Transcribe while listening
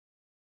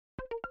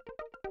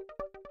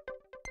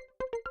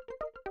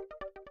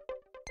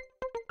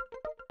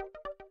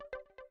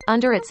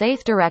Under its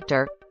 8th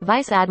director,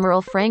 Vice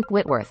Admiral Frank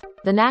Whitworth,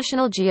 the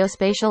National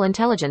Geospatial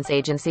Intelligence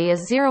Agency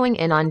is zeroing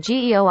in on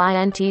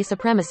GEOINT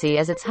supremacy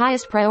as its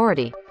highest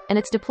priority, and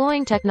it's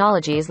deploying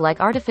technologies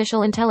like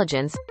artificial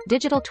intelligence,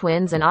 digital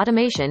twins and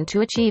automation to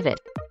achieve it.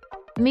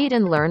 Meet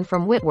and learn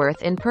from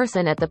Whitworth in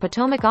person at the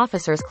Potomac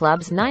Officers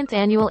Club's 9th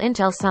Annual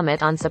Intel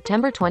Summit on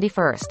September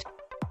 21st.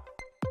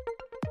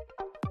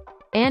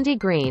 Andy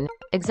Green,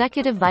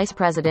 Executive Vice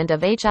President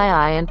of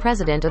HII and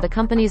President of the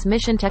company's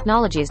Mission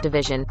Technologies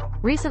Division,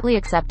 recently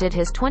accepted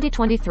his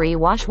 2023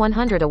 WASH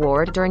 100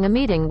 award during a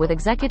meeting with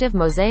Executive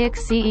Mosaic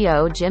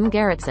CEO Jim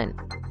Garrettson.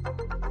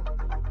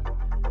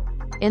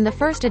 In the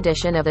first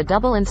edition of the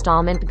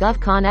double-installment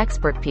GovCon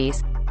expert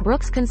piece,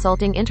 Brooks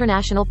Consulting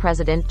International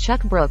President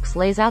Chuck Brooks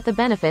lays out the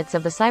benefits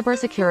of the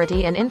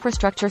Cybersecurity and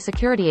Infrastructure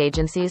Security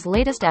Agency's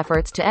latest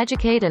efforts to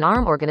educate and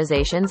arm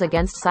organizations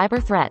against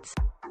cyber threats.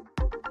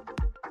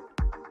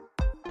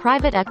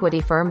 Private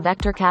equity firm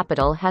Vector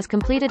Capital has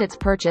completed its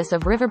purchase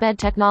of Riverbed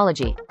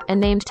Technology, and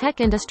named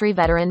tech industry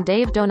veteran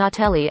Dave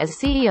Donatelli as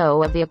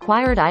CEO of the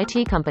acquired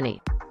IT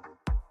company.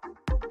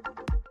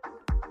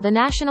 The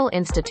National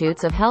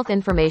Institutes of Health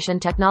Information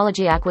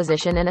Technology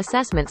Acquisition and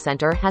Assessment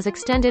Center has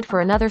extended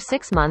for another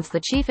 6 months the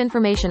Chief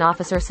Information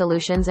Officer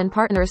Solutions and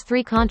Partners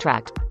 3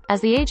 contract,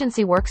 as the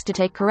agency works to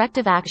take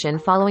corrective action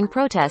following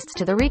protests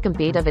to the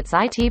recompete of its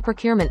IT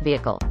procurement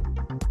vehicle.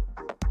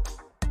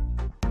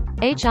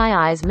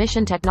 HII's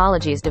Mission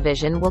Technologies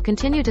Division will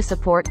continue to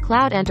support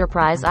cloud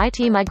enterprise IT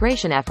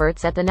migration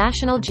efforts at the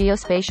National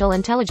Geospatial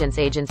Intelligence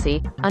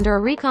Agency, under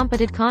a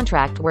recompeted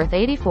contract worth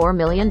 $84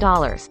 million.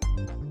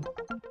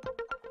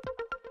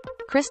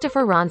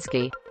 Christopher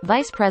Wronsky,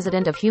 Vice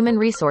President of Human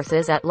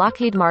Resources at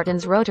Lockheed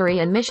Martin's Rotary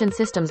and Mission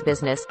Systems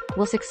business,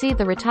 will succeed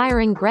the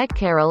retiring Greg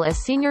Carroll as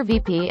Senior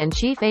VP and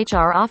Chief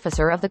HR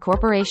Officer of the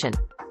corporation.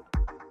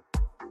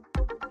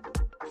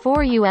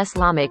 4 U.S.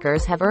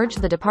 lawmakers have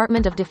urged the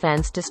Department of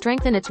Defense to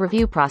strengthen its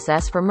review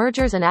process for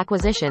mergers and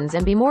acquisitions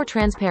and be more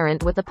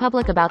transparent with the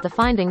public about the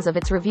findings of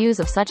its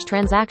reviews of such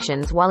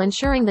transactions while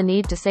ensuring the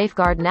need to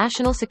safeguard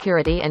national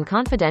security and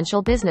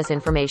confidential business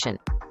information.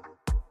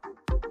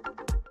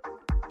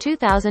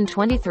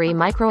 2023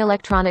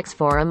 Microelectronics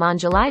Forum on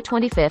July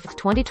 25,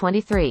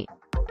 2023.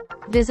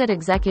 Visit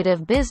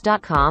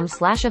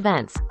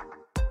executivebiz.com/events.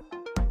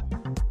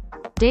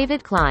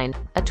 David Cline,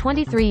 a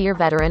 23-year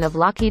veteran of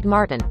Lockheed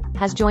Martin,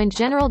 has joined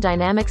General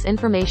Dynamics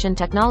Information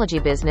Technology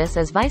business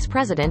as Vice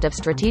President of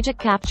Strategic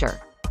Capture.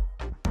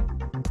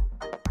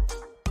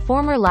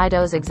 Former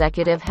Leidos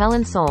executive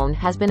Helen Soln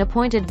has been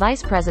appointed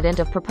Vice President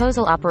of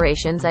Proposal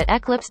Operations at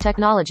Eqlipse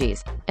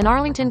Technologies, an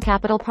Arlington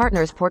Capital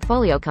Partners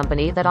portfolio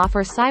company that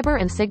offers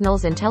cyber and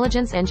signals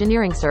intelligence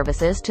engineering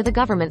services to the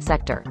government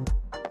sector.